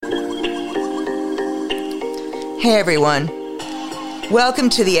Hey everyone, welcome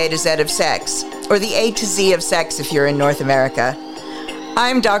to the A to Z of Sex, or the A to Z of Sex if you're in North America.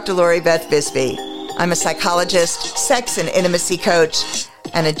 I'm Dr. Beth Bisbey. I'm a psychologist, sex and intimacy coach,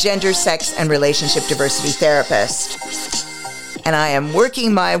 and a gender, sex, and relationship diversity therapist. And I am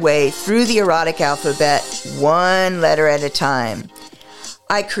working my way through the erotic alphabet one letter at a time.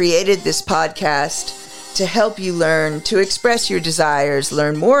 I created this podcast to help you learn to express your desires,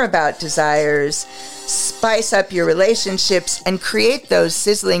 learn more about desires, spice up your relationships, and create those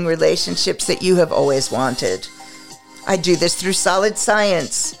sizzling relationships that you have always wanted. I do this through solid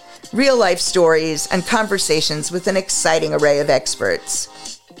science, real-life stories, and conversations with an exciting array of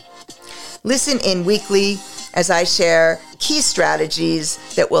experts. Listen in weekly as I share key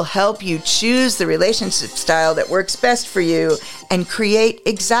strategies that will help you choose the relationship style that works best for you and create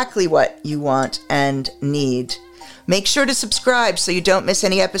exactly what you want and need. Make sure to subscribe so you don't miss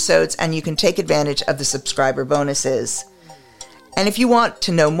any episodes and you can take advantage of the subscriber bonuses. And if you want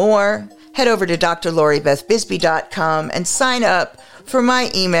to know more, head over to drloribethbisbey.com and sign up for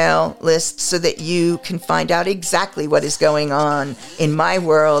my email list so that you can find out exactly what is going on in my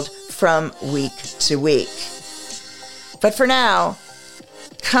world from week to week. But for now,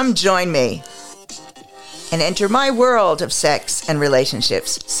 come join me and enter my world of sex and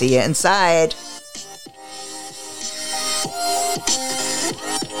relationships. See you inside.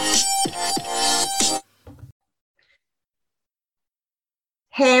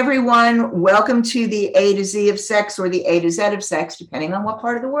 Hey everyone, welcome to the A to Z of Sex, or the A to Z of Sex, depending on what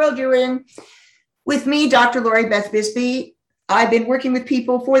part of the world you're in. With me, Dr. Beth Bisbey. I've been working with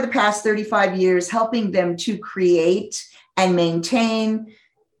people for the past 35 years, helping them to create and maintain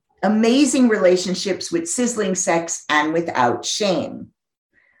amazing relationships with sizzling sex and without shame.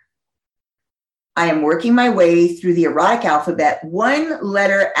 I am working my way through the erotic alphabet one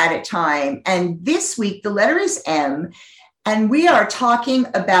letter at a time. And this week, the letter is M, and we are talking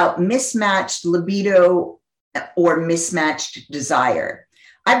about mismatched libido or mismatched desire.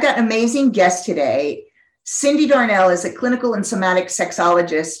 I've got an amazing guest today. Cyndi Darnell is a clinical and somatic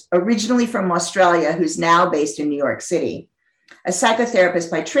sexologist, originally from Australia, who's now based in New York City. A psychotherapist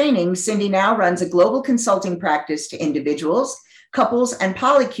by training, Cyndi now runs a global consulting practice to individuals, couples, and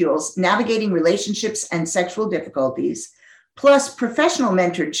polycules navigating relationships and sexual difficulties, plus professional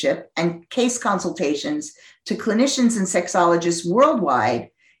mentorship and case consultations to clinicians and sexologists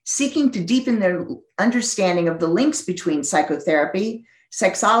worldwide, seeking to deepen their understanding of the links between psychotherapy,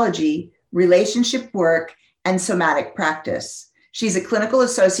 sexology, relationship work, and somatic practice. She's a clinical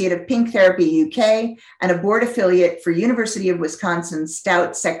associate of Pink Therapy UK and a board affiliate for University of Wisconsin's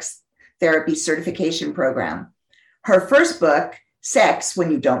Stout Sex Therapy Certification Program. Her first book, Sex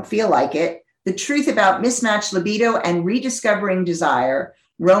When You Don't Feel Like It, The Truth About Mismatched Libido and Rediscovering Desire,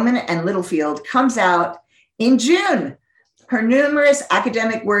 Rowman and Littlefield, comes out in June. Her numerous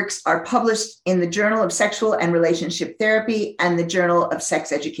academic works are published in the Journal of Sexual and Relationship Therapy and the Journal of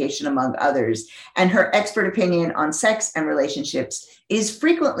Sex Education, among others. And her expert opinion on sex and relationships is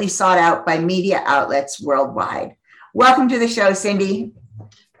frequently sought out by media outlets worldwide. Welcome to the show, Cyndi.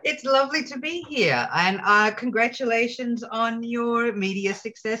 It's lovely to be here. And congratulations on your media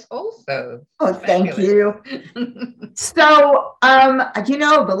success also. Oh, thank you. So,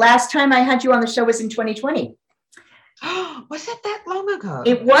 the last time I had you on the show was in 2020. Was it that long ago?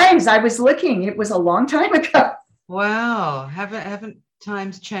 It was. I was looking. It was a long time ago. Wow. Haven't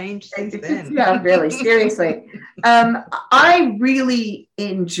times changed since then? Yeah, really, seriously. I really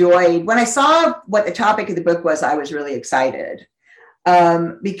enjoyed, when I saw what the topic of the book was, I was really excited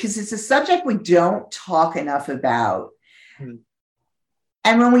because it's a subject we don't talk enough about.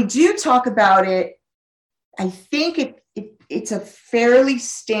 And when we do talk about it, I think it's a fairly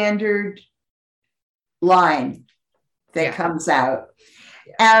standard line that comes out.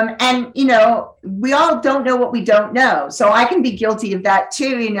 And, we all don't know what we don't know. So I can be guilty of that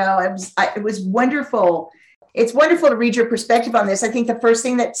too. It was wonderful. It's wonderful to read your perspective on this. I think the first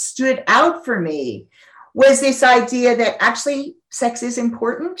thing that stood out for me was this idea that actually sex is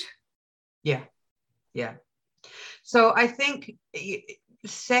important. Yeah. So I think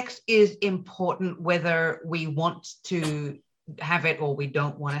sex is important whether we want to have it or we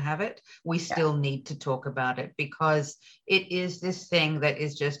don't want to have it. We still need to talk about it because it is this thing that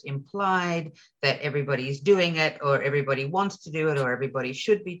is just implied that everybody's doing it or everybody wants to do it or everybody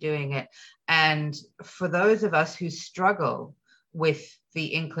should be doing it. And for those of us who struggle with the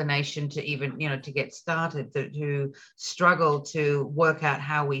inclination to even, to get started, to struggle to work out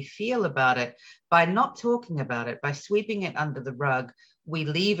how we feel about it, by not talking about it, by sweeping it under the rug, we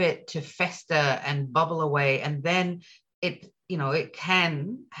leave it to fester and bubble away. And then it it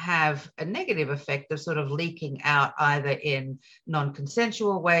can have a negative effect of sort of leaking out either in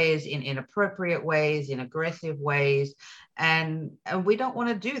non-consensual ways, in inappropriate ways, in aggressive ways. And we don't want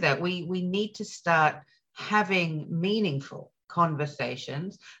to do that. We need to start having meaningful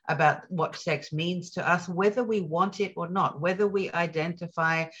conversations about what sex means to us, whether we want it or not, whether we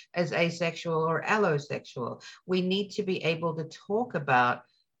identify as asexual or allosexual. We need to be able to talk about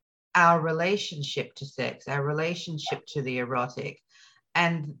our relationship to sex, our relationship to the erotic,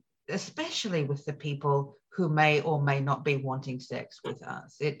 and especially with the people who may or may not be wanting sex with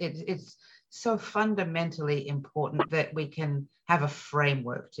us. It's so fundamentally important that we can have a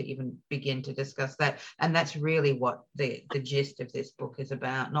framework to even begin to discuss that. And that's really what the gist of this book is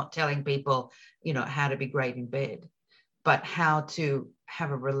about, not telling people, how to be great in bed, but how to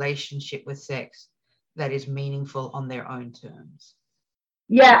have a relationship with sex that is meaningful on their own terms.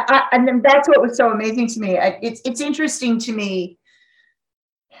 Yeah, and then that's what was so amazing to me. It's interesting to me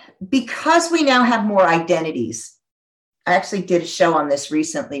because we now have more identities. I actually did a show on this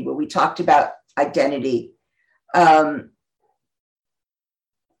recently where we talked about identity.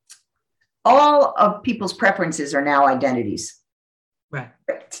 All of people's preferences are now identities. Right.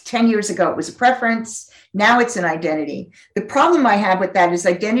 10 years ago, it was a preference. Now it's an identity. The problem I have with that is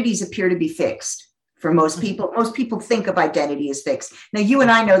identities appear to be fixed. For most people, think of identity as fixed. Now, you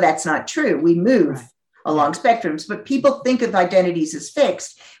and I know that's not true. We move along spectrums, but people think of identities as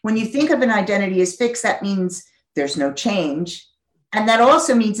fixed. When you think of an identity as fixed, that means there's no change. And that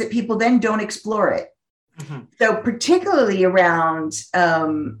also means that people then don't explore it. Mm-hmm. So particularly around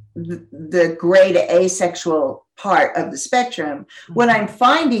the gray to asexual part of the spectrum, what I'm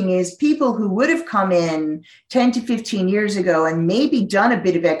finding is people who would have come in 10 to 15 years ago and maybe done a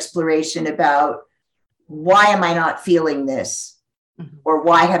bit of exploration about why am I not feeling this? Or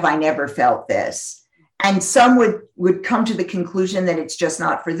why have I never felt this? And some would come to the conclusion that it's just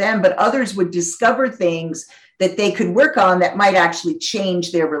not for them, but others would discover things that they could work on that might actually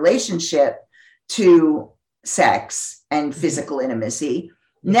change their relationship to sex and physical intimacy.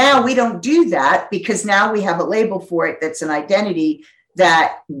 Now we don't do that because now we have a label for it that's an identity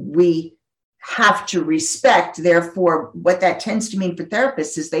that we have to respect. Therefore, what that tends to mean for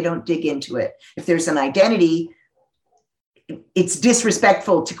therapists is they don't dig into it. If there's an identity, it's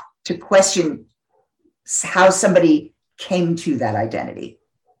disrespectful to question how somebody came to that identity.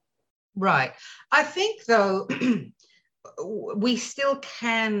 Right. I think, though, we still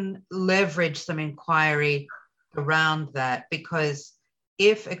can leverage some inquiry around that, because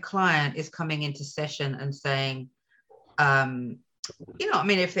if a client is coming into session and saying,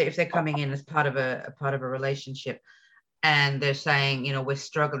 if they're coming in as part of a relationship and they're saying, we're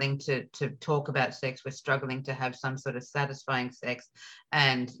struggling to talk about sex, we're struggling to have some sort of satisfying sex,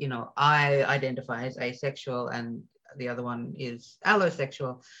 and I identify as asexual and the other one is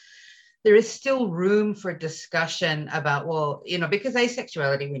allosexual, there is still room for discussion about, because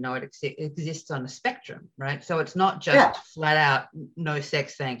asexuality, we know it exists on a spectrum, right? So it's not just flat out, no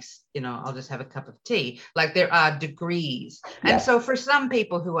sex, thanks, I'll just have a cup of tea. Like there are degrees. Yeah. And so for some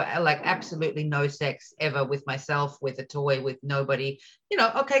people who are like absolutely no sex ever with myself, with a toy, with nobody,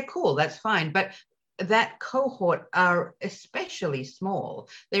 okay, cool, that's fine. But that cohort are especially small.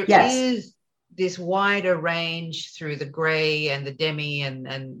 There is this wider range through the gray and the demi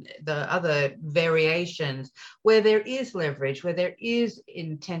and the other variations where there is leverage, where there is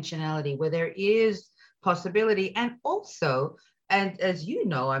intentionality, where there is possibility. And also, and as you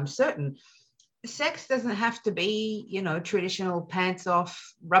know, I'm certain, sex doesn't have to be, traditional pants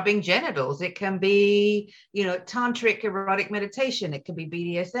off rubbing genitals. It can be, tantric erotic meditation. It can be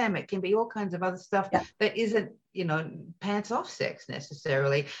BDSM. It can be all kinds of other stuff that isn't, pants off sex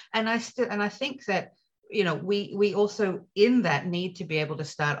necessarily. And I think that, we also in that need to be able to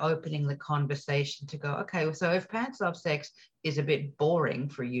start opening the conversation to go, okay, so if pants off sex is a bit boring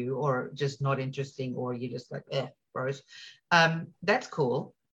for you or just not interesting, or you're just like, gross, that's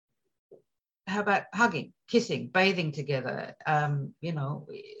cool. How about hugging, kissing, bathing together,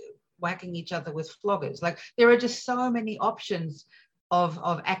 whacking each other with floggers? Like there are just so many options of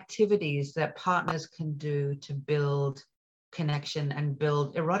activities that partners can do to build connection and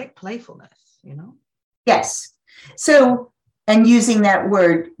build erotic playfulness, Yes. So, and using that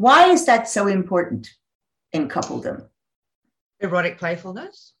word, why is that so important in coupledom? Erotic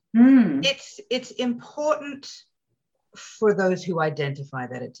playfulness? It's important for those who identify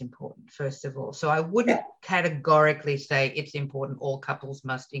that it's important, first of all. So I wouldn't categorically say it's important, all couples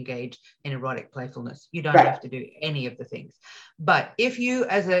must engage in erotic playfulness. You don't have to do any of the things. But if you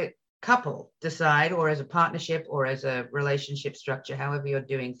as a couple decide, or as a partnership or as a relationship structure, however you're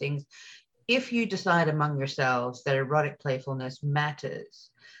doing things, if you decide among yourselves that erotic playfulness matters,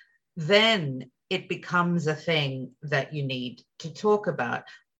 then it becomes a thing that you need to talk about.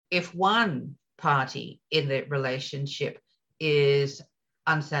 If one party in the relationship is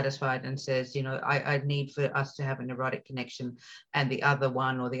unsatisfied and says, I need for us to have an erotic connection, and the other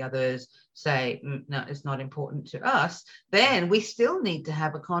one or the others say, no, it's not important to us, then we still need to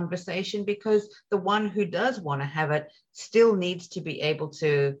have a conversation, because the one who does want to have it still needs to be able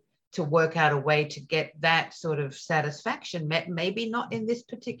to work out a way to get that sort of satisfaction met. Maybe not in this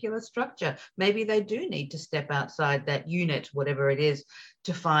particular structure. Maybe they do need to step outside that unit, whatever it is,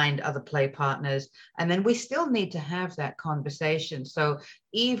 to find other play partners. And then we still need to have that conversation. So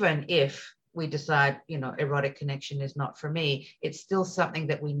even if we decide, erotic connection is not for me, it's still something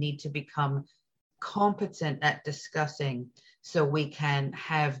that we need to become competent at discussing, so we can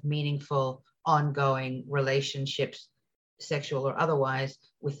have meaningful, ongoing relationships, sexual or otherwise,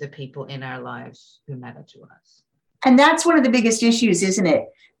 with the people in our lives who matter to us. And that's one of the biggest issues, isn't it?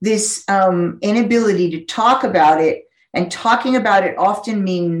 This inability to talk about it, and talking about it often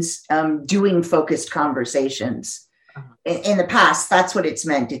means doing focused conversations. In the past, that's what it's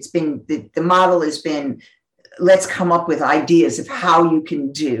meant. It's been, the model has been, let's come up with ideas of how you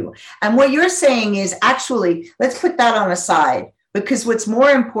can do. And what you're saying is, actually, let's put that on the side, because what's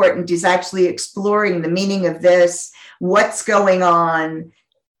more important is actually exploring the meaning of this, what's going on,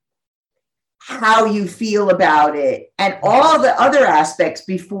 how you feel about it, and all the other aspects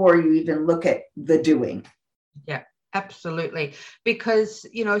before you even look at the doing. Yeah, absolutely. Because,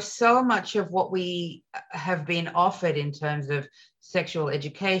 so much of what we have been offered in terms of sexual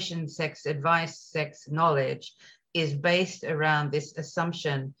education, sex advice, sex knowledge is based around this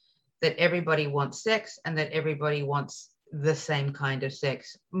assumption that everybody wants sex and that everybody wants the same kind of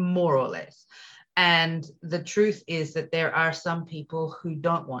sex, more or less. And the truth is that there are some people who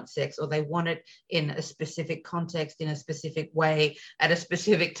don't want sex, or they want it in a specific context, in a specific way, at a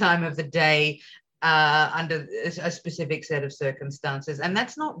specific time of the day, under a specific set of circumstances. And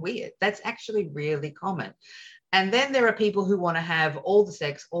that's not weird. That's actually really common. And then there are people who want to have all the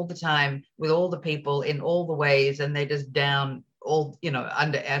sex all the time with all the people in all the ways, and they're just down all,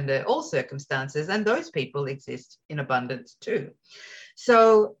 under all circumstances. And those people exist in abundance too.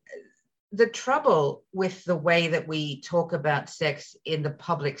 So the trouble with the way that we talk about sex in the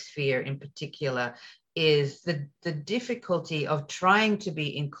public sphere in particular is the difficulty of trying to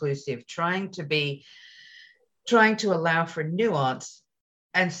be inclusive, trying to allow for nuance.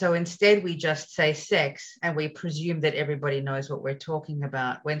 And so instead we just say sex, and we presume that everybody knows what we're talking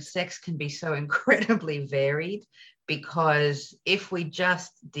about, when sex can be so incredibly varied. Because if we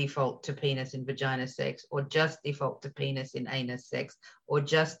just default to penis and vagina sex, or just default to penis and anus sex, or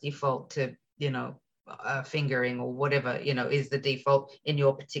just default to, fingering, or whatever, is the default in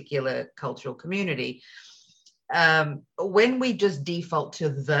your particular cultural community, when we just default to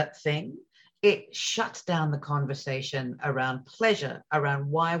that thing, it shuts down the conversation around pleasure, around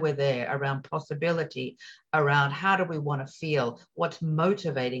why we're there, around possibility, around how do we want to feel, what's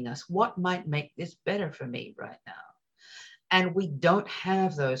motivating us, what might make this better for me right now. And we don't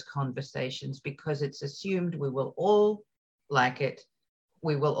have those conversations because it's assumed we will all like it.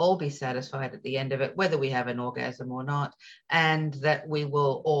 We will all be satisfied at the end of it, whether we have an orgasm or not, and that we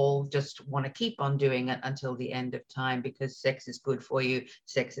will all just want to keep on doing it until the end of time, because sex is good for you,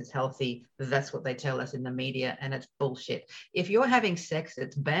 sex is healthy. That's what they tell us in the media, and it's bullshit. If you're having sex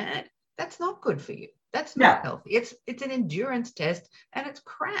that's bad, that's not good for you. That's not healthy. It's an endurance test, and it's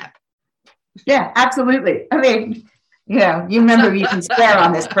crap. Yeah, absolutely. I mean, you remember you can swear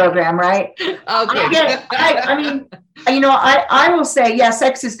on this program, right? Okay. I will say,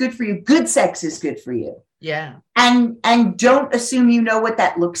 sex is good for you. Good sex is good for you. Yeah. And don't assume you know what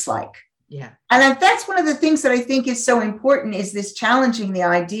that looks like. Yeah. And that's one of the things that I think is so important, is this challenging the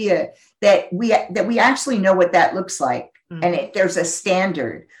idea that we actually know what that looks like. Mm-hmm. And there's a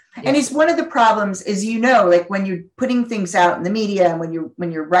standard. Yeah. And it's one of the problems is, like when you're putting things out in the media, and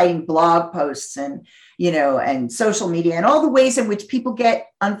when you're writing blog posts and, and social media, and all the ways in which people get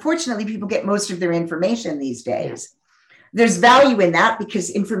most of their information these days. Yeah. There's value in that because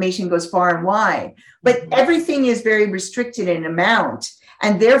information goes far and wide, but everything is very restricted in amount,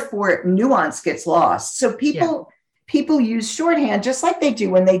 and therefore nuance gets lost. So people use shorthand just like they do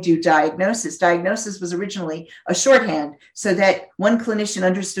when they do diagnosis. Diagnosis was originally a shorthand so that one clinician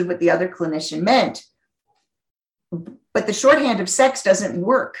understood what the other clinician meant. But the shorthand of sex doesn't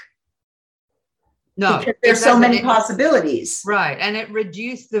work. No, because there's so many possibilities. Right. And it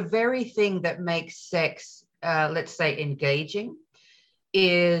reduced the very thing that makes sex, let's say, engaging,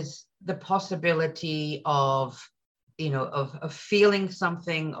 is the possibility of of feeling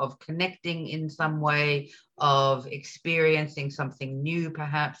something, of connecting in some way, of experiencing something new,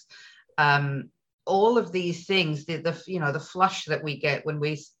 perhaps. All of these things, the flush that we get when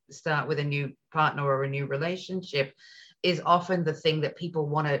we start with a new partner or a new relationship is often the thing that people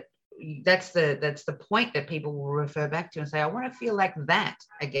want to, that's the point that people will refer back to and say, I want to feel like that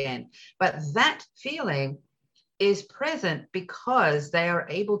again. But that feeling is present because they are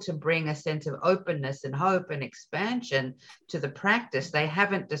able to bring a sense of openness and hope and expansion to the practice. They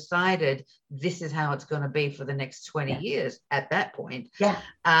haven't decided this is how it's going to be for the next 20 years at that point.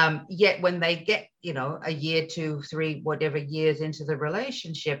 Yet when they get, a year, 2, 3, whatever years into the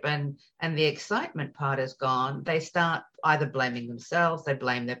relationship and the excitement part is gone, they start either blaming themselves, they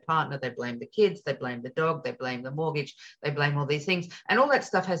blame their partner, they blame the kids, they blame the dog, they blame the mortgage, they blame all these things. And all that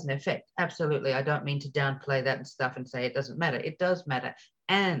stuff has an effect. Absolutely. I don't mean to downplay that and stuff and say it doesn't matter. It does matter.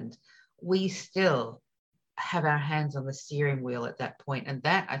 And we still have our hands on the steering wheel at that point. And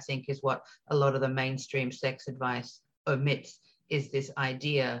that, I think, is what a lot of the mainstream sex advice omits, is this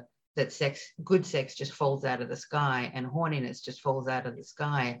idea that good sex just falls out of the sky and horniness just falls out of the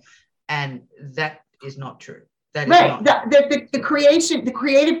sky. And that is not true. That is right. Not the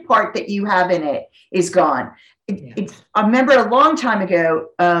creative part that you have in it is gone. I remember a long time ago,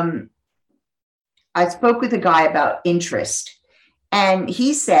 I spoke with a guy about interest, and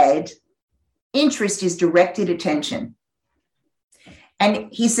he said, interest is directed attention. And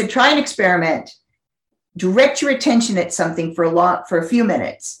he said, try an experiment, direct your attention at something for a few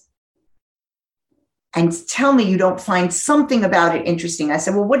minutes, and tell me you don't find something about it interesting. I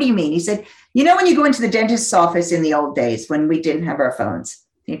said, well, what do you mean? He said, when you go into the dentist's office in the old days when we didn't have our phones,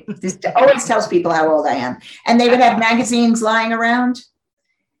 this always tells people how old I am. And they would have magazines lying around,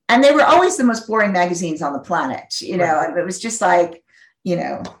 and they were always the most boring magazines on the planet. Right. It was just like,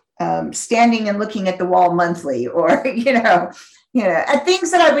 standing and looking at the wall monthly, or, at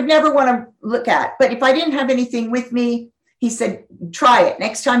things that I would never want to look at. But if I didn't have anything with me, he said, try it.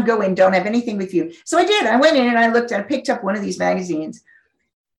 Next time, go in, don't have anything with you. So I did. I went in and I picked up one of these magazines.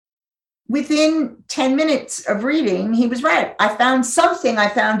 Within 10 minutes of reading, he was right. I found something I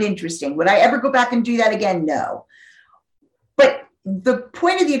found interesting. Would I ever go back and do that again? No. But the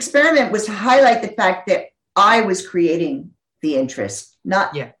point of the experiment was to highlight the fact that I was creating the interest,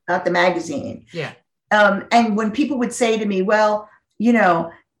 not the magazine. Yeah. And when people would say to me, well,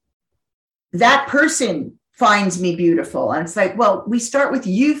 that person finds me beautiful. And it's like, well, we start with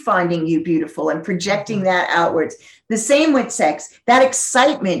you finding you beautiful and projecting that outwards. The same with sex, that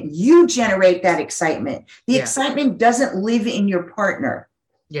excitement, you generate that excitement. The excitement doesn't live in your partner.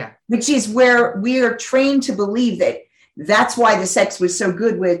 Yeah. Which is where we are trained to believe that that's why the sex was so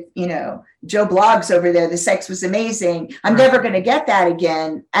good with, Joe Blogs over there. The sex was amazing. I'm never going to get that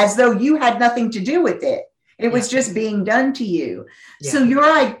again, as though you had nothing to do with it. It was just being done to you. Yeah. So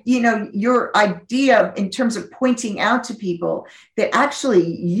your idea in terms of pointing out to people that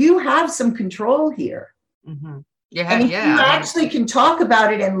actually you have some control here. Mm-hmm. And if you actually can talk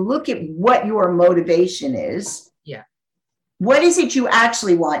about it and look at what your motivation is. Yeah. What is it you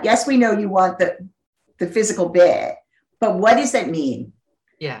actually want? Yes, we know you want the physical bit, but what does that mean?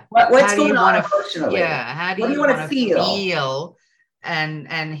 Yeah. What's going on emotionally? Yeah. How do you want to feel?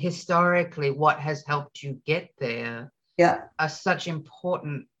 And historically, what has helped you get there are such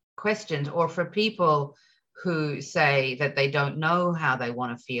important questions. Or for people who say that they don't know how they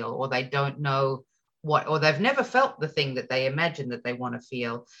want to feel, or they don't know or they've never felt the thing that they imagine that they want to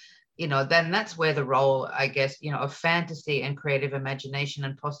feel, then that's where the role, I guess, of fantasy and creative imagination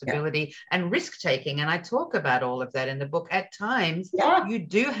and possibility and risk-taking. And I talk about all of that in the book. At times, you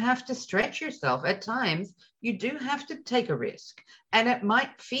do have to stretch yourself. At times, you do have to take a risk. And it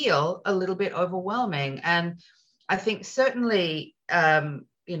might feel a little bit overwhelming. And I think certainly,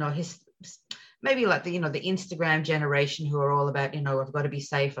 maybe like the Instagram generation who are all about, I've got to be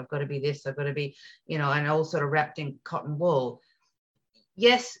safe, I've got to be this, I've got to be, and all sort of wrapped in cotton wool.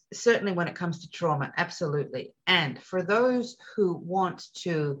 Yes, certainly when it comes to trauma, absolutely. And for those who want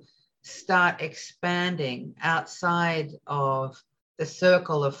to start expanding outside of the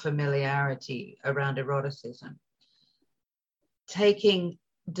circle of familiarity around eroticism, taking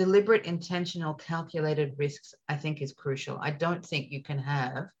deliberate, intentional, calculated risks, I think, is crucial. I don't think you can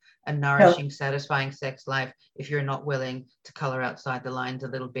have a nourishing, satisfying sex life if you're not willing to color outside the lines a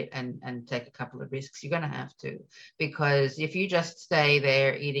little bit and take a couple of risks. You're going to have to, because if you just stay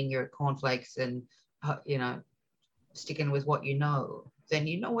there eating your cornflakes and sticking with what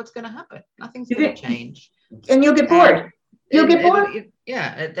then what's going to happen. Nothing's going to change, and you'll get bored.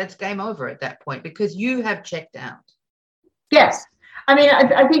 That's game over at that point, because you have checked out. Yes. I mean,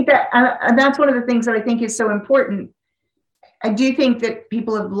 I think that, and that's one of the things that I think is so important I do think that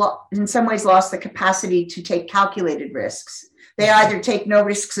people have in some ways lost the capacity to take calculated risks. They either take no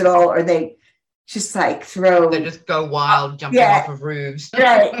risks at all, or they just like they just go wild, jumping off of roofs.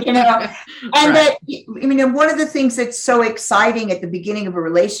 Right. And right. that, I mean, one of the things that's so exciting at the beginning of a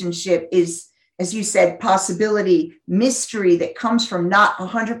relationship is, as you said, possibility, mystery that comes from not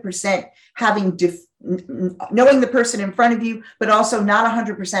 100% having knowing the person in front of you, but also not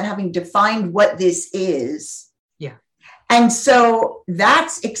 100% having defined what this is. Yeah. And so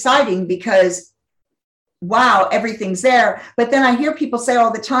that's exciting because, wow, everything's there. But then I hear people say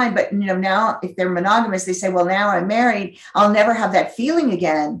all the time, but now if they're monogamous, they say, well, now I'm married, I'll never have that feeling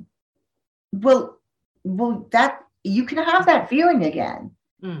again. Well, that you can have that feeling again,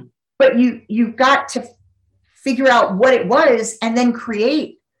 but you've got to figure out what it was and then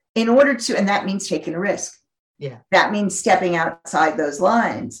create in order to, and that means taking a risk. Yeah. That means stepping outside those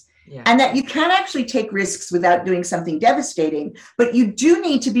lines. Yeah. And that you can actually take risks without doing something devastating, but you do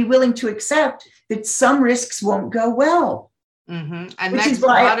need to be willing to accept that some risks won't go well. Mm-hmm. And which that's is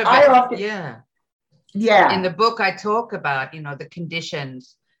why part of I it. often, yeah. In the book, I talk about, the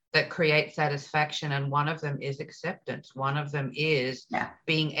conditions that create satisfaction. And one of them is acceptance. One of them is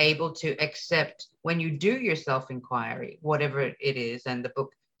being able to accept when you do your self-inquiry, whatever it is. And the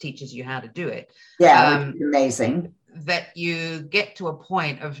book teaches you how to do it. Yeah, which is amazing. That you get to a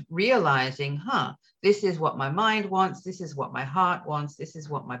point of realizing, this is what my mind wants. This is what my heart wants. This is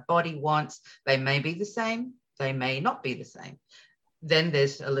what my body wants. They may be the same. They may not be the same. Then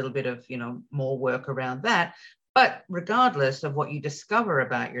there's a little bit of, more work around that. But regardless of what you discover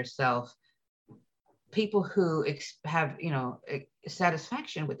about yourself, people who have,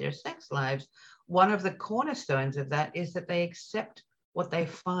 satisfaction with their sex lives, one of the cornerstones of that is that they accept what they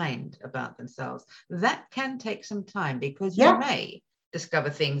find about themselves. That can take some time because you may discover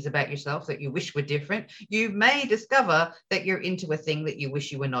things about yourself that you wish were different. You may discover that you're into a thing that you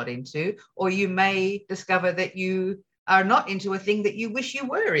wish you were not into, or you may discover that you are not into a thing that you wish you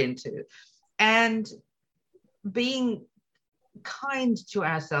were into. And being kind to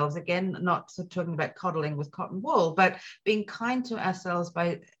ourselves, again, not talking about coddling with cotton wool, but being kind to ourselves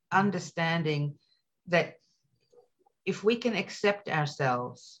by understanding that if we can accept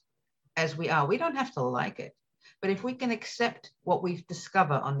ourselves as we are, we don't have to like it, but if we can accept what we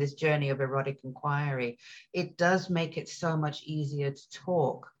discover on this journey of erotic inquiry, it does make it so much easier to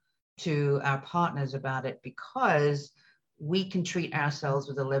talk to our partners about it, because we can treat ourselves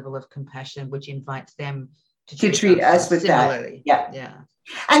with a level of compassion which invites them to treat us with similarly. That. Yeah.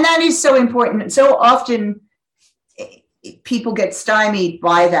 And that is so important. So often people get stymied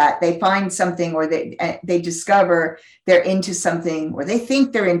by that. They find something, or they discover they're into something, or they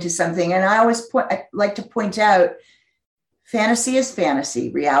think they're into something. And I like to point out, fantasy is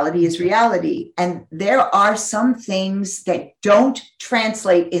fantasy, reality is reality. And there are some things that don't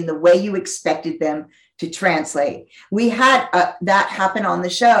translate in the way you expected them to translate. We had that happen on the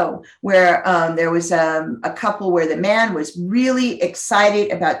show where there was a couple where the man was really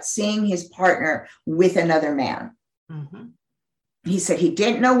excited about seeing his partner with another man. Mm-hmm. He said he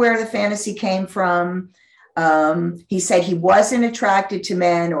didn't know where the fantasy came from. He said he wasn't attracted to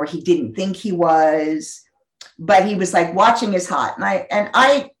men, or he didn't think he was, but he was like, watching is hot. And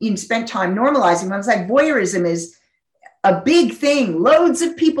I spent time normalizing. I was like, voyeurism is a big thing. Loads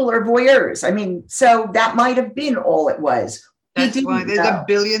of people are voyeurs. I mean, so that might have been all it was. That's why there's a $1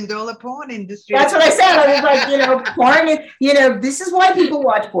 billion porn industry. That's what I said. I was like, porn, this is why people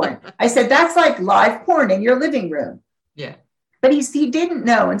watch porn. I said, that's like live porn in your living room. Yeah. But he didn't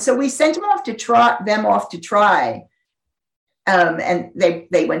know. And so we sent them off to try. And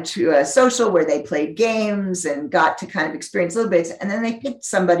they went to a social where they played games and got to kind of experience a little bit. And then they picked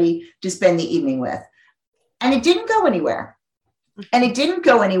somebody to spend the evening with. And it didn't go anywhere. And it didn't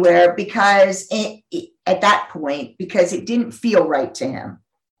go anywhere because at that point, because it didn't feel right to him.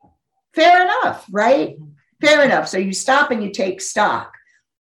 Fair enough, right? Fair enough. So you stop and you take stock.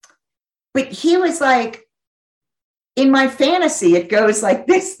 But he was like, in my fantasy, it goes like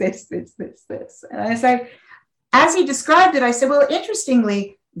this. And I was like, as he described it, I said, well,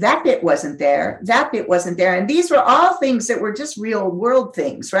 interestingly, that bit wasn't there. That bit wasn't there. And these were all things that were just real world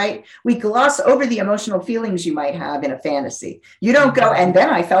things, right? We gloss over the emotional feelings you might have in a fantasy. You don't go, and then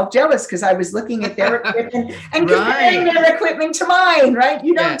I felt jealous because I was looking at their equipment and comparing their equipment to mine, right?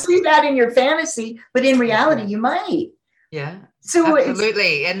 You don't do that in your fantasy, but in reality, you might. Yeah. So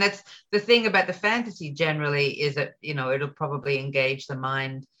absolutely. And that's the thing about the fantasy generally, is that, it'll probably engage the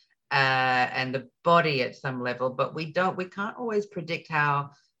mind and the body at some level, but we can't always predict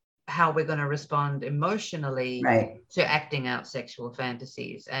how how we're going to respond emotionally Right. to acting out sexual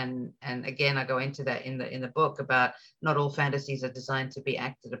fantasies. And again, I go into that in the book about not all fantasies are designed to be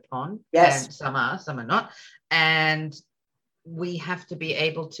acted upon. Yes. And some are not. And we have to be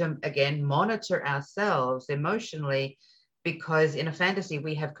able to, again, monitor ourselves emotionally, because in a fantasy,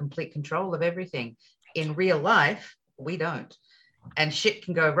 we have complete control of everything. In real life, we don't. And shit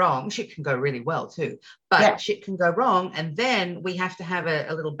can go wrong. Shit can go really well too, but shit can go wrong. And then we have to have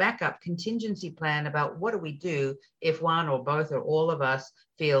a little backup contingency plan about what do we do if one or both or all of us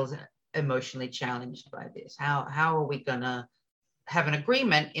feels emotionally challenged by this? How are we going to have an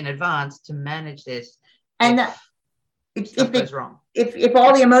agreement in advance to manage this? And if stuff goes wrong. If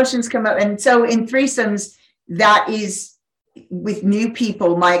all the emotions come up. And so in threesomes, that is, with new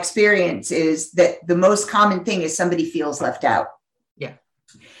people, my experience is that the most common thing is somebody feels left out. Yeah.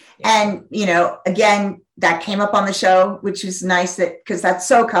 And, again, that came up on the show, which was nice, that because that's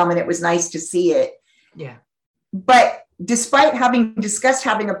so common, it was nice to see it. Yeah. But despite having discussed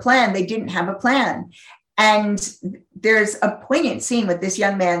having a plan, they didn't have a plan. And there's a poignant scene with this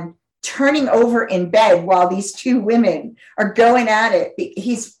young man turning over in bed while these two women are going at it.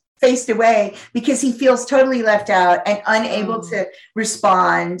 He's faced away because he feels totally left out and unable to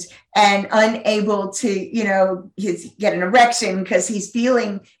respond and unable to, get an erection because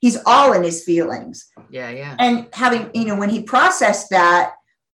he's all in his feelings. Yeah. And having, when he processed that,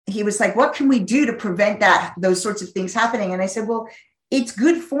 he was like, what can we do to prevent those sorts of things happening? And I said, well, it's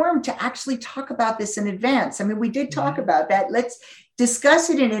good form to actually talk about this in advance. I mean, we did talk about that. Let's discuss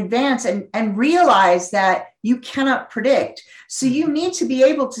it in advance and realize that you cannot predict. So you need to be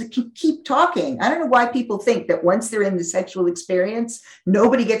able to keep talking. I don't know why people think that once they're in the sexual experience,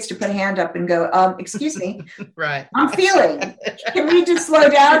 nobody gets to put a hand up and go, excuse me, right. I'm feeling. Can we just slow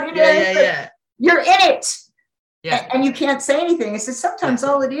down? Yeah. You're in it. Yeah. And you can't say anything. I said, sometimes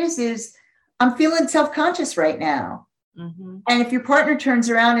all it is I'm feeling self-conscious right now. Mm-hmm. And if your partner turns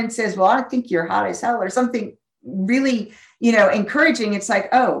around and says, well, I think you're hot as hell, or something really, encouraging, it's like,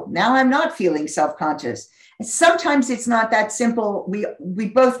 oh, now I'm not feeling self-conscious. And sometimes it's not that simple. We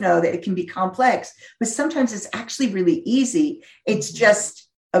both know that it can be complex, but sometimes it's actually really easy. It's just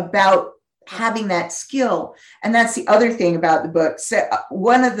about having that skill. And that's the other thing about the book. So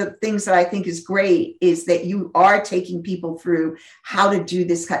one of the things that I think is great is that you are taking people through how to do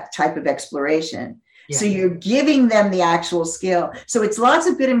this type of exploration. Yeah. So you're giving them the actual skill. So it's lots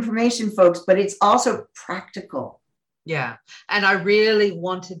of good information, folks, but it's also practical. Yeah. And I really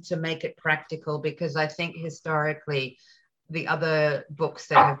wanted to make it practical because I think historically the other books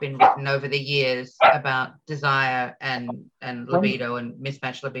that have been written over the years about desire and libido and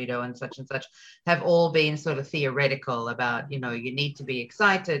mismatched libido and such have all been sort of theoretical about, you need to be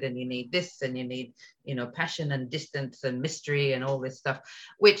excited and you need this and you need, passion and distance and mystery and all this stuff,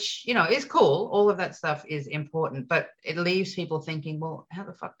 which, is cool. All of that stuff is important, but it leaves people thinking, well, how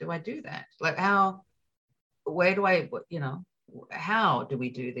the fuck do I do that? Like where do I, how do we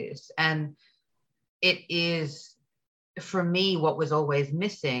do this? And it is, for me, what was always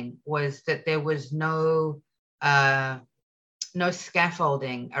missing was that there was no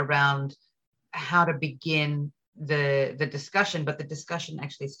scaffolding around how to begin the discussion, but the discussion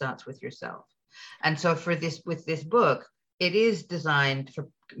actually starts with yourself. And so with this book, it is designed for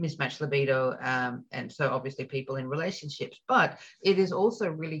mismatched libido, and so obviously people in relationships, but it is also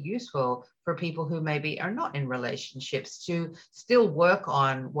really useful for people who maybe are not in relationships to still work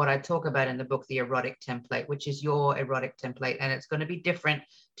on what I talk about in the book, the erotic template, which is your erotic template, and it's going to be different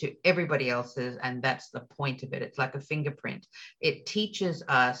to everybody else's, and that's the point of it. It's like a fingerprint. It teaches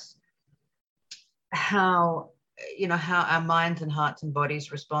us how our minds and hearts and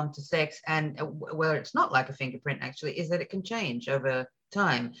bodies respond to sex, and where it's not like a fingerprint actually is that it can change over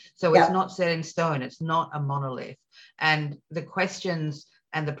time. So it's not set in stone. It's not a monolith. And the questions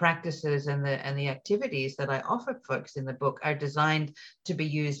and the practices and the activities that I offer folks in the book are designed to be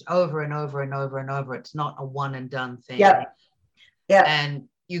used over and over and over and over. It's not a one and done thing. Yeah. And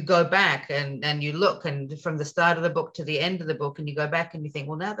you go back and you look, and from the start of the book to the end of the book, and you go back and you think,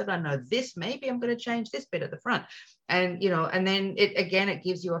 well, now that I know this, maybe I'm going to change this bit at the front. And, and then it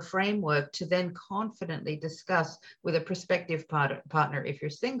gives you a framework to then confidently discuss with a prospective partner, if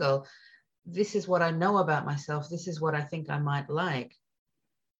you're single, this is what I know about myself. This is what I think I might like.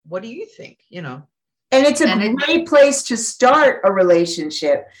 What do you think? And it's a great place to start a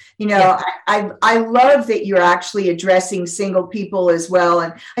relationship. I love that you're actually addressing single people as well.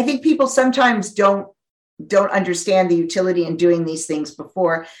 And I think people sometimes don't understand the utility in doing these things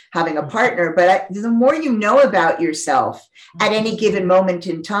before having a partner. But the more you know about yourself at any given moment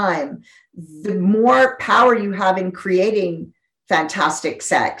in time, the more power you have in creating fantastic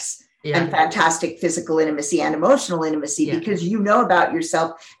sex Yeah. and fantastic physical intimacy and emotional intimacy, Yeah. because you know about yourself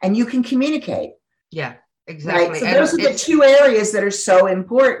and you can communicate. Yeah, exactly. Right. So And those are the two areas that are so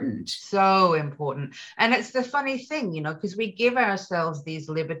important. So important. And it's the funny thing, because we give ourselves these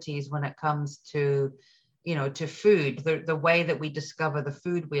liberties when it comes to, to food. The way that we discover the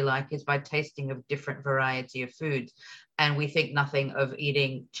food we like is by tasting of different variety of foods. And we think nothing of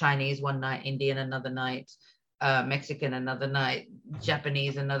eating Chinese one night, Indian another night, Mexican another night,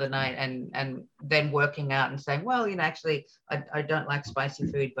 Japanese another night, and then working out and saying, well, actually, I don't like spicy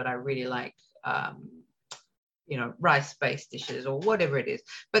food, but I really like rice-based dishes or whatever it is.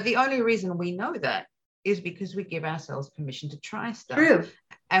 But the only reason we know that is because we give ourselves permission to try stuff. True.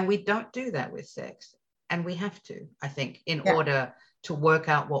 And we don't do that with sex. And we have to, I think, in order to work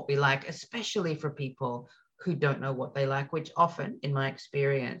out what we like, especially for people who don't know what they like, which often, in my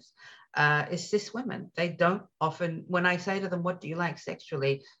experience, is cis women. They don't often, when I say to them, what do you like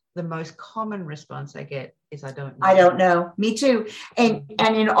sexually? The most common response I get is, I don't know. I don't know. Me too. And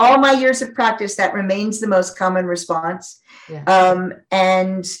in all my years of practice, that remains the most common response. Yeah.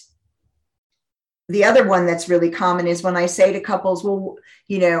 And the other one that's really common is when I say to couples, well,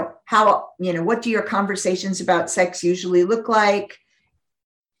 what do your conversations about sex usually look like?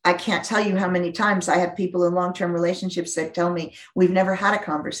 I can't tell you how many times I have people in long-term relationships that tell me we've never had a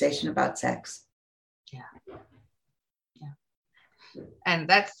conversation about sex. And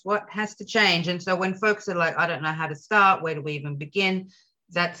that's what has to change. And so when folks are like, I don't know how to start, where do we even begin?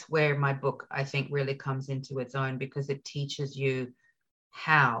 That's where my book, I think, really comes into its own, because it teaches you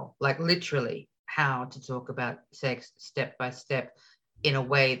how, like literally how to talk about sex step by step in a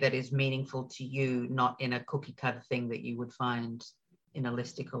way that is meaningful to you, not in a cookie cutter thing that you would find in a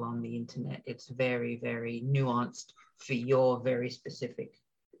listicle on the internet. It's very, very nuanced for your very specific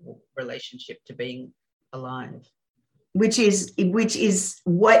relationship to being alive. Which is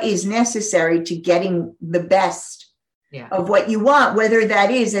what is necessary to getting the best of what you want, whether that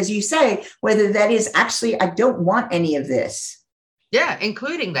is, as you say, whether that is actually, I don't want any of this. Yeah,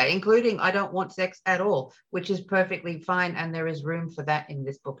 including I don't want sex at all, which is perfectly fine. And there is room for that in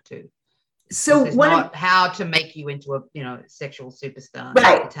this book too. So it's not how to make you into a sexual superstar.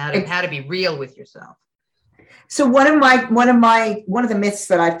 Right. It's how to be real with yourself. So one of the myths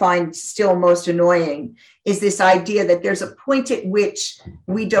that I find still most annoying is this idea that there's a point at which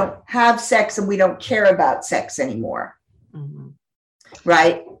we don't have sex and we don't care about sex anymore. Mm-hmm.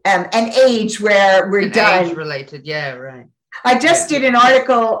 Right. An age where we're done. Age related. Yeah. Right. I just did an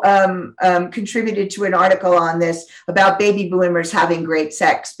article, contributed to an article on this about baby boomers having great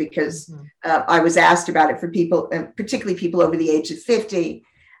sex, because I was asked about it for people, particularly people over the age of 50.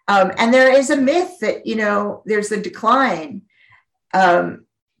 And there is a myth that, there's a decline. And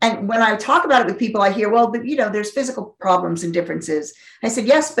when I talk about it with people, I hear, well, but, there's physical problems and differences. I said,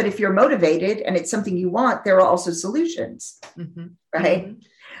 yes, but if you're motivated and it's something you want, there are also solutions. Mm-hmm. Right.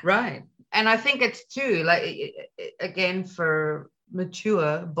 Mm-hmm. Right. And I think it's too, like, again, for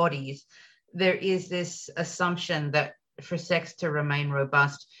mature bodies, there is this assumption that for sex to remain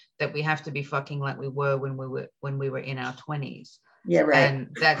robust, that we have to be fucking like we were when we were in our 20s. Yeah, right. And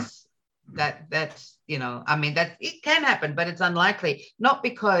that's I mean, that it can happen, but it's unlikely, not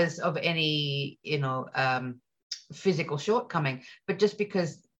because of any physical shortcoming, but just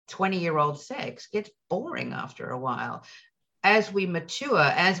because 20-year-old sex gets boring after a while. As we mature,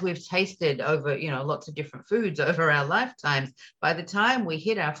 as we've tasted over, lots of different foods over our lifetimes, by the time we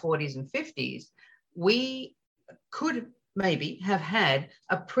hit our 40s and 50s, we could maybe have had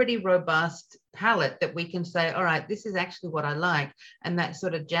a pretty robust palate that we can say, all right, this is actually what I like. And that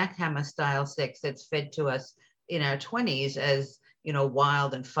sort of jackhammer style sex that's fed to us in our 20s as,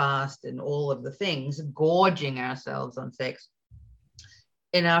 wild and fast and all of the things, gorging ourselves on sex,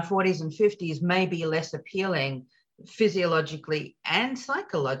 in our 40s and 50s may be less appealing physiologically and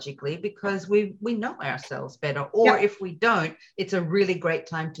psychologically, because we know ourselves better. Or if we don't, it's a really great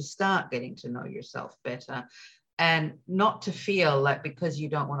time to start getting to know yourself better. And not to feel like because you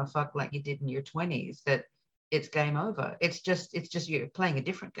don't want to fuck like you did in your 20s that it's game over. It's just you're playing a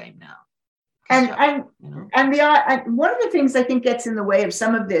different game now. And one of the things I think gets in the way of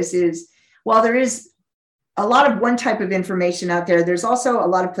some of this is, while there is a lot of one type of information out there, there's also a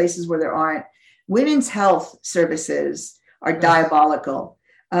lot of places where there aren't. Women's health services are diabolical.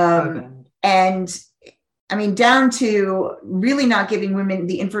 And I mean, down to really not giving women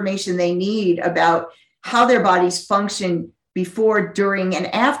the information they need about how their bodies function before, during, and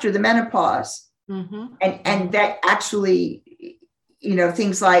after the menopause. Mm-hmm. And that actually,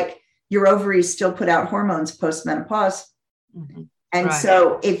 things like your ovaries still put out hormones post-menopause. Mm-hmm. And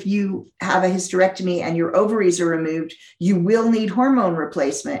so if you have a hysterectomy and your ovaries are removed, you will need hormone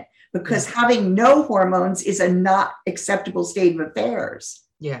replacement, because having no hormones is a not acceptable state of affairs.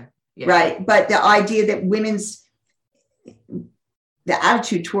 Yeah. Right. But the idea that the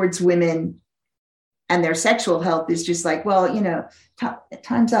attitude towards women and their sexual health is just like, well,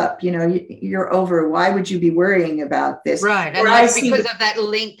 time's up, you're over. Why would you be worrying about this? Right. And because of that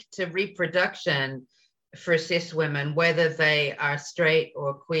link to reproduction for cis women, whether they are straight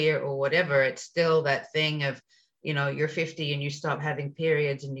or queer or whatever, it's still that thing of, you're 50 and you stop having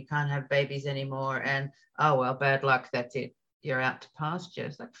periods and you can't have babies anymore. And, oh, well, bad luck. That's it. You're out to pasture.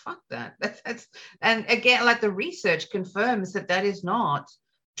 It's like, fuck that. That's and again, like, the research confirms that is not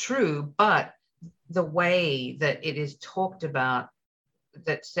true, but the way that it is talked about,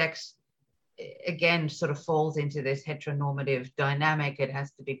 that sex, again, sort of falls into this heteronormative dynamic. It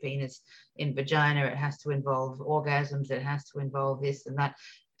has to be penis in vagina. It has to involve orgasms. It has to involve this and that.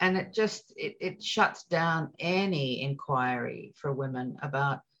 And it shuts down any inquiry for women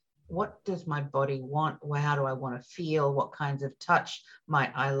about, what does my body want? How do I want to feel? What kinds of touch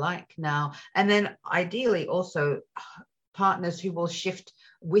might I like now? And then ideally also partners who will shift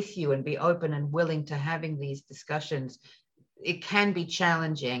with you and be open and willing to having these discussions. It can be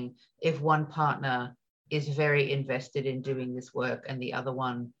challenging if one partner is very invested in doing this work and the other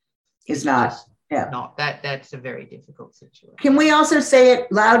one is not. Not. That's a very difficult situation. Can we also say it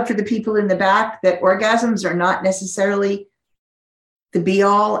loud for the people in the back that orgasms are not necessarily the be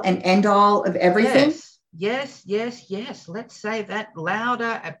all and end all of everything? Yes. Let's say that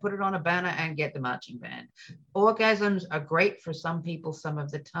louder and put it on a banner and get the marching band. Orgasms are great for some people some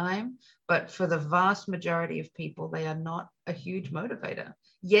of the time, but for the vast majority of people, they are not a huge motivator.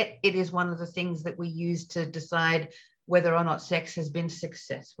 Yet it is one of the things that we use to decide whether or not sex has been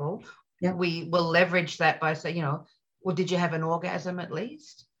successful. Yeah. We will leverage that by saying, well, did you have an orgasm at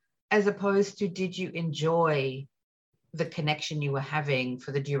least? As opposed to, did you enjoy the connection you were having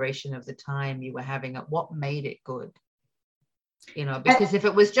for the duration of the time you were having it? What made it good? Because if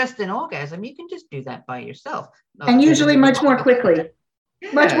it was just an orgasm, you can just do that by yourself. And usually much more quickly.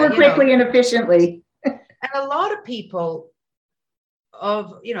 Much more quickly and efficiently. And a lot of people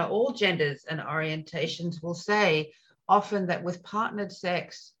of, all genders and orientations will say often that with partnered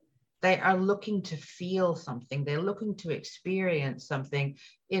sex, they are looking to feel something. They're looking to experience something.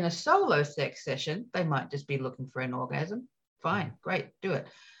 In a solo sex session, they might just be looking for an orgasm. Fine, great, do it.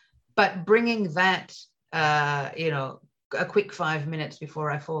 But bringing that, a quick 5 minutes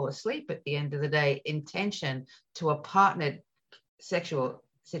before I fall asleep at the end of the day, intention to a partnered sexual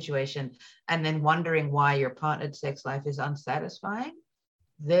situation, and then wondering why your partnered sex life is unsatisfying,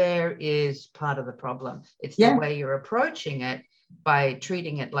 there is part of the problem. It's the way you're approaching it. By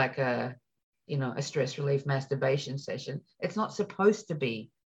treating it like a stress relief masturbation session. It's not supposed to be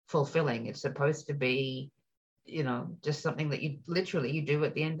fulfilling. It's supposed to be, just something that you do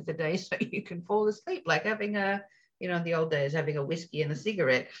at the end of the day so you can fall asleep, like having in the old days, having a whiskey and a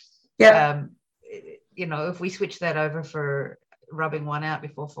cigarette. Yeah. If we switch that over for rubbing one out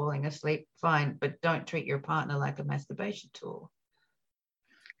before falling asleep, fine, but don't treat your partner like a masturbation tool.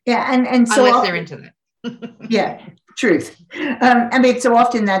 Yeah. And so unless they're into that. Yeah, truth. So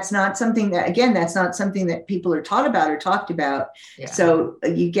often that's not something that people are taught about or talked about. Yeah. So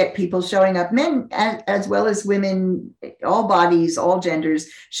you get people showing up, men as well as women, all bodies, all genders,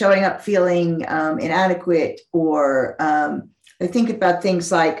 showing up feeling inadequate, or I think about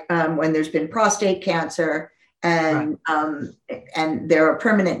things like when there's been prostate cancer and there are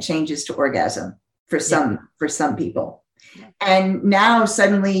permanent changes to orgasm for some people. Yeah. And now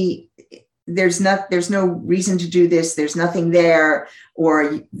suddenly there's no reason to do this. There's nothing there,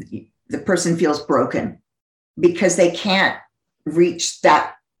 or the person feels broken because they can't reach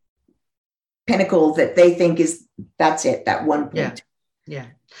that pinnacle that they think that's it, that one point. Yeah.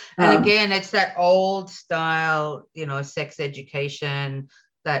 And again, it's that old style, sex education,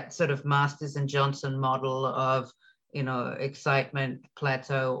 that sort of Masters and Johnson model of, excitement,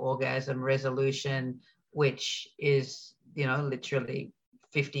 plateau, orgasm, resolution, which is, literally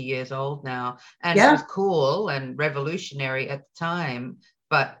 50 years old now, and it was cool and revolutionary at the time,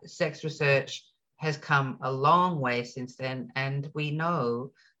 but sex research has come a long way since then, and we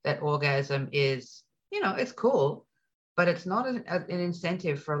know that orgasm is, it's cool, but it's not an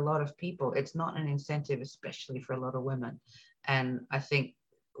incentive for a lot of people. It's not an incentive, especially for a lot of women. And I think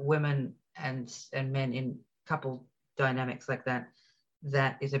women and men in couple dynamics like that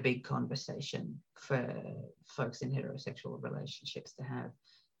is a big conversation for folks in heterosexual relationships to have,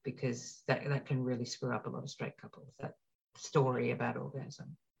 because that can really screw up a lot of straight couples, that story about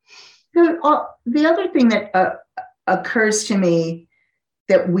orgasm. The other thing that occurs to me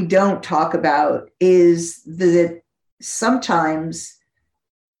that we don't talk about is that sometimes,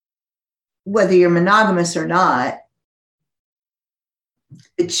 whether you're monogamous or not,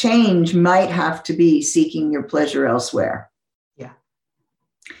 the change might have to be seeking your pleasure elsewhere. Yeah.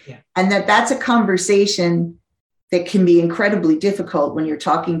 Yeah. And that's a conversation that can be incredibly difficult when you're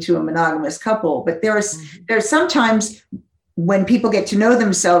talking to a monogamous couple. But there's sometimes when people get to know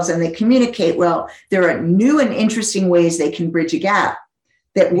themselves and they communicate well, there are new and interesting ways they can bridge a gap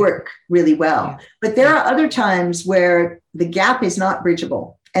that work really well. Yeah. But there are other times where the gap is not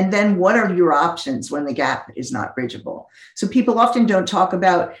bridgeable. And then what are your options when the gap is not bridgeable? So people often don't talk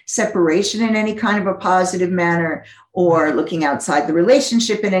about separation in any kind of a positive manner, or looking outside the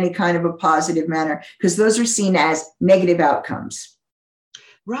relationship in any kind of a positive manner, because those are seen as negative outcomes.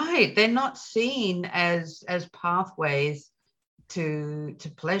 Right. They're not seen as pathways to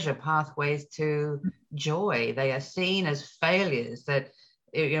pleasure, pathways to joy. They are seen as failures that,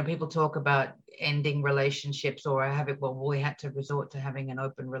 people talk about ending relationships or we had to resort to having an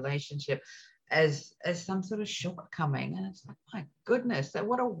open relationship as some sort of shortcoming. And it's like, my goodness,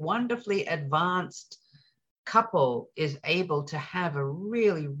 what a wonderfully advanced couple is able to have a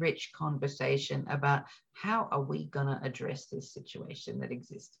really rich conversation about how are we going to address this situation that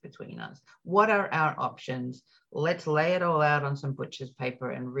exists between us? What are our options? Let's lay it all out on some butcher's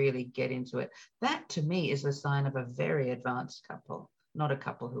paper and really get into it. That to me is a sign of a very advanced couple, not a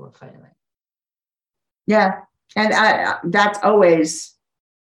couple who are failing. Yeah. And that's always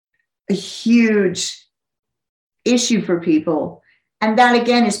a huge issue for people. And that,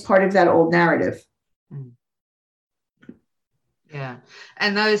 again, is part of that old narrative. Yeah.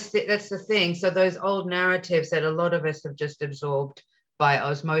 And that's the thing. So those old narratives that a lot of us have just absorbed by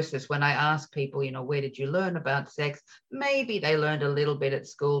osmosis. When I ask people, where did you learn about sex? Maybe they learned a little bit at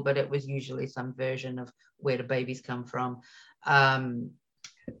school, but it was usually some version of where do babies come from.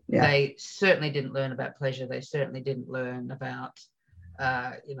 They certainly didn't learn about pleasure. They certainly didn't learn about,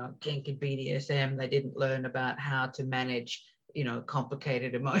 kink and BDSM. They didn't learn about how to manage,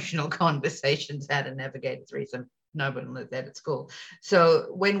 complicated emotional conversations, how to navigate a threesome. No one learned that at school. So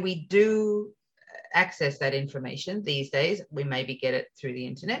when we do access that information these days, we maybe get it through the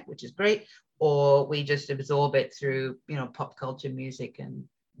internet, which is great, or we just absorb it through, pop culture, music and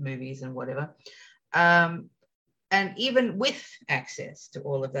movies and whatever. And even with access to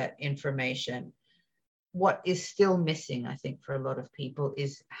all of that information, what is still missing, I think, for a lot of people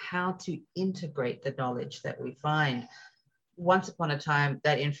is how to integrate the knowledge that we find. Once upon a time,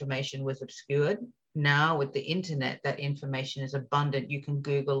 that information was obscured. Now with the internet, that information is abundant. You can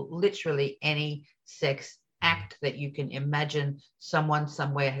Google literally any sex act that you can imagine. Someone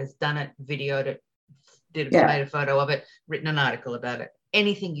somewhere has done it, videoed it, made a photo of it, written an article about it.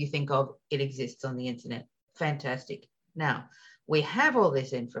 Anything you think of, it exists on the internet. Fantastic. Now, we have all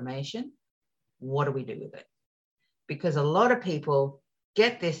this information. What do we do with it? Because a lot of people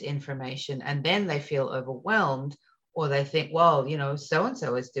get this information and then they feel overwhelmed, or they think, well,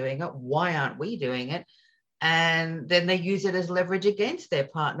 so-and-so is doing it. Why aren't we doing it? And then they use it as leverage against their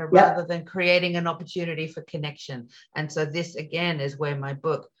partner rather than creating an opportunity for connection. And so this, again, is where my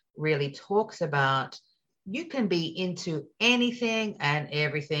book really talks about, you can be into anything and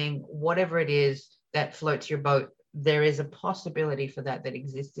everything, whatever it is that floats your boat. There is a possibility for that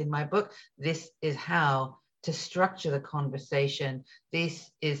exists in my book. This is how to structure the conversation. This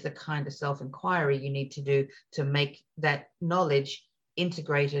is the kind of self-inquiry you need to do to make that knowledge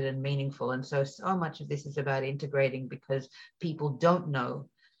integrated and meaningful. And so much of this is about integrating, because people don't know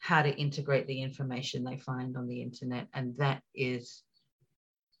how to integrate the information they find on the internet. And that is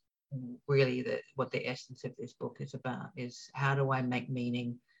really what the essence of this book is about, is how do I make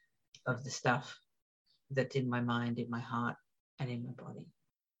meaning of the stuff that's in my mind, in my heart, and in my body.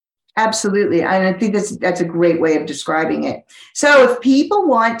 Absolutely. And I think that's a great way of describing it. So if people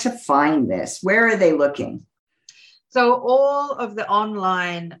want to find this, where are they looking? So all of the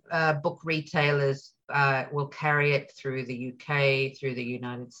online book retailers will carry it through the UK, through the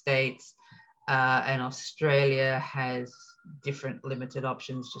United States, and Australia has different limited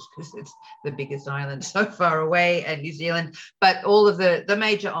options just because it's the biggest island so far away, and New Zealand. But all of the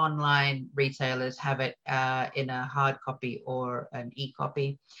major online retailers have it in a hard copy or an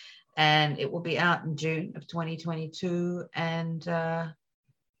e-copy. And it will be out in June of 2022. And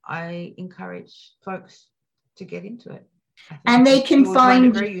I encourage folks to get into it. And they can find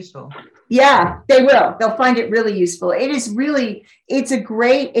it very useful. Yeah, they will. They'll find it really useful. It is really, it's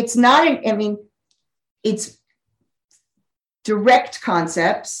direct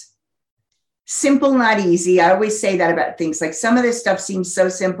concepts, simple, not easy. I always say that about things. Like some of this stuff seems so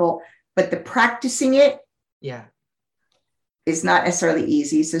simple, but the practicing it is not necessarily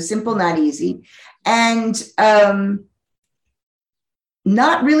easy. So simple, not easy. And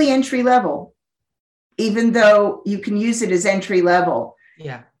not really entry level, even though you can use it as entry level.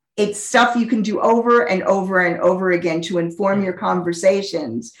 Yeah. It's stuff you can do over and over and over again to inform your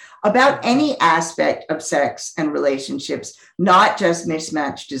conversations about any aspect of sex and relationships, not just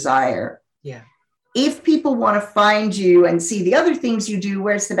mismatched desire. Yeah. If people want to find you and see the other things you do,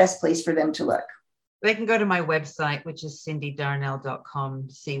 where's the best place for them to look? They can go to my website, which is cyndidarnell.com,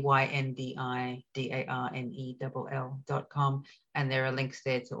 CYNDIDARNELL.com. And there are links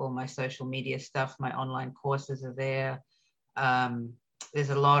there to all my social media stuff. My online courses are there.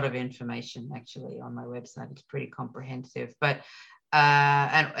 There's a lot of information actually on my website. It's pretty comprehensive. But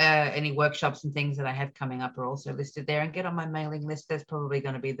any workshops and things that I have coming up are also listed there. And get on my mailing list. That's probably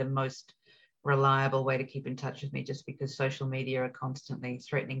going to be the most reliable way to keep in touch with me, just because social media are constantly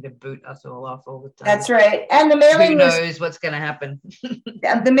threatening to boot us all off all the time. That's right. And the mailing list, who knows what's going to happen?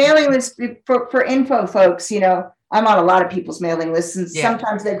 The mailing list for info, folks, I'm on a lot of people's mailing lists, and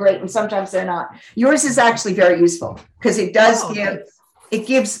sometimes they're great and sometimes they're not. Yours is actually very useful because it does it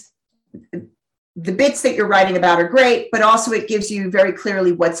gives the bits that you're writing about are great, but also it gives you very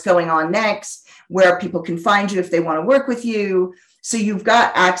clearly what's going on next, where people can find you if they want to work with you. So you've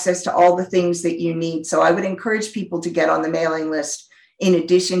got access to all the things that you need. So I would encourage people to get on the mailing list in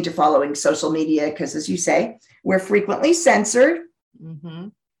addition to following social media, because as you say, we're frequently censored. Mm-hmm.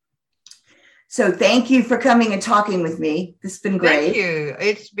 So thank you for coming and talking with me. This has been great. Thank you.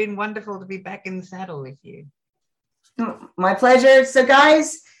 It's been wonderful to be back in the saddle with you. My pleasure. So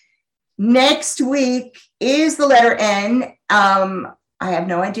guys, next week is the letter N. I have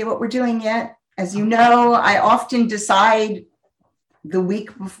no idea what we're doing yet. As you know, I often decide the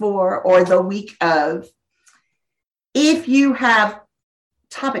week before or the week of. If you have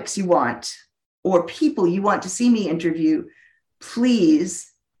topics you want or people you want to see me interview,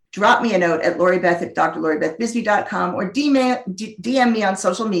 please drop me a note at LoriBeth@drloribethbisbey.com or DM me on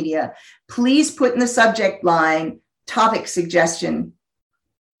social media. Please put in the subject line topic suggestion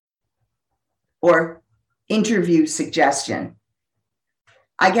or interview suggestion.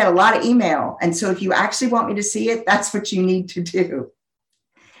 I get a lot of email. And so if you actually want me to see it, that's what you need to do.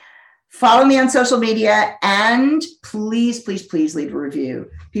 Follow me on social media and please, please, please leave a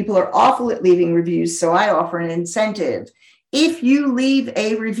review. People are awful at leaving reviews, so I offer an incentive. If you leave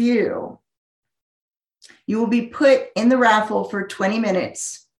a review, you will be put in the raffle for 20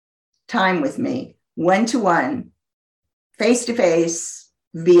 minutes time with me, one-to-one, face-to-face,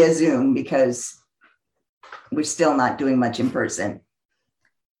 via Zoom, because we're still not doing much in person.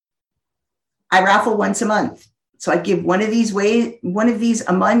 I raffle once a month. So I give one of these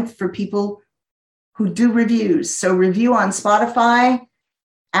a month for people who do reviews. So review on Spotify,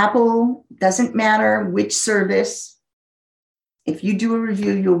 Apple, doesn't matter which service. If you do a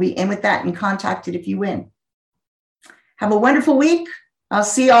review, you'll be in with that and contacted if you win. Have a wonderful week. I'll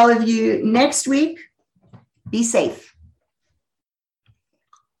see all of you next week. Be safe.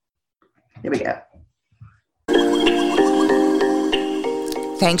 There we go.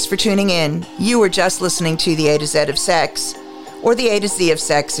 Thanks for tuning in. You were just listening to the A to Z of Sex, or the A to Z of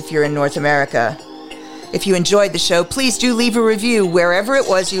Sex if you're in North America. If you enjoyed the show, please do leave a review wherever it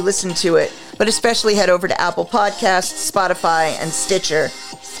was you listened to it, but especially head over to Apple Podcasts, Spotify, and Stitcher.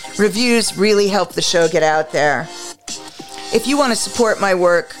 Reviews really help the show get out there. If you want to support my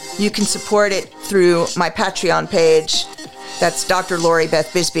work, you can support it through my Patreon page. That's Dr. Lori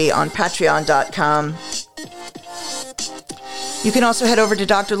Beth Bisbey on patreon.com. You can also head over to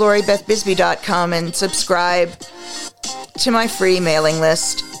drloribethbisbey.com and subscribe to my free mailing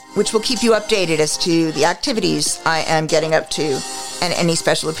list, which will keep you updated as to the activities I am getting up to and any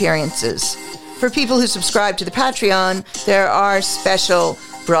special appearances. For people who subscribe to the Patreon, there are special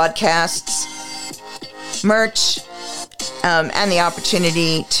broadcasts, merch, and the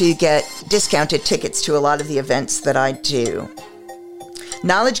opportunity to get discounted tickets to a lot of the events that I do.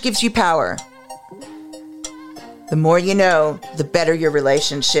 Knowledge gives you power. The more you know, the better your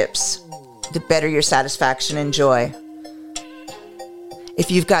relationships, the better your satisfaction and joy. If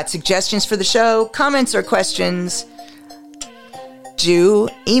you've got suggestions for the show, comments, or questions, do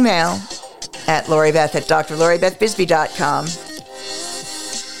email at LoriBeth@drloribethbisbey.com,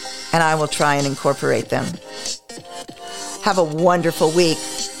 and I will try and incorporate them. Have a wonderful week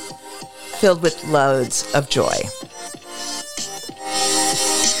filled with loads of joy.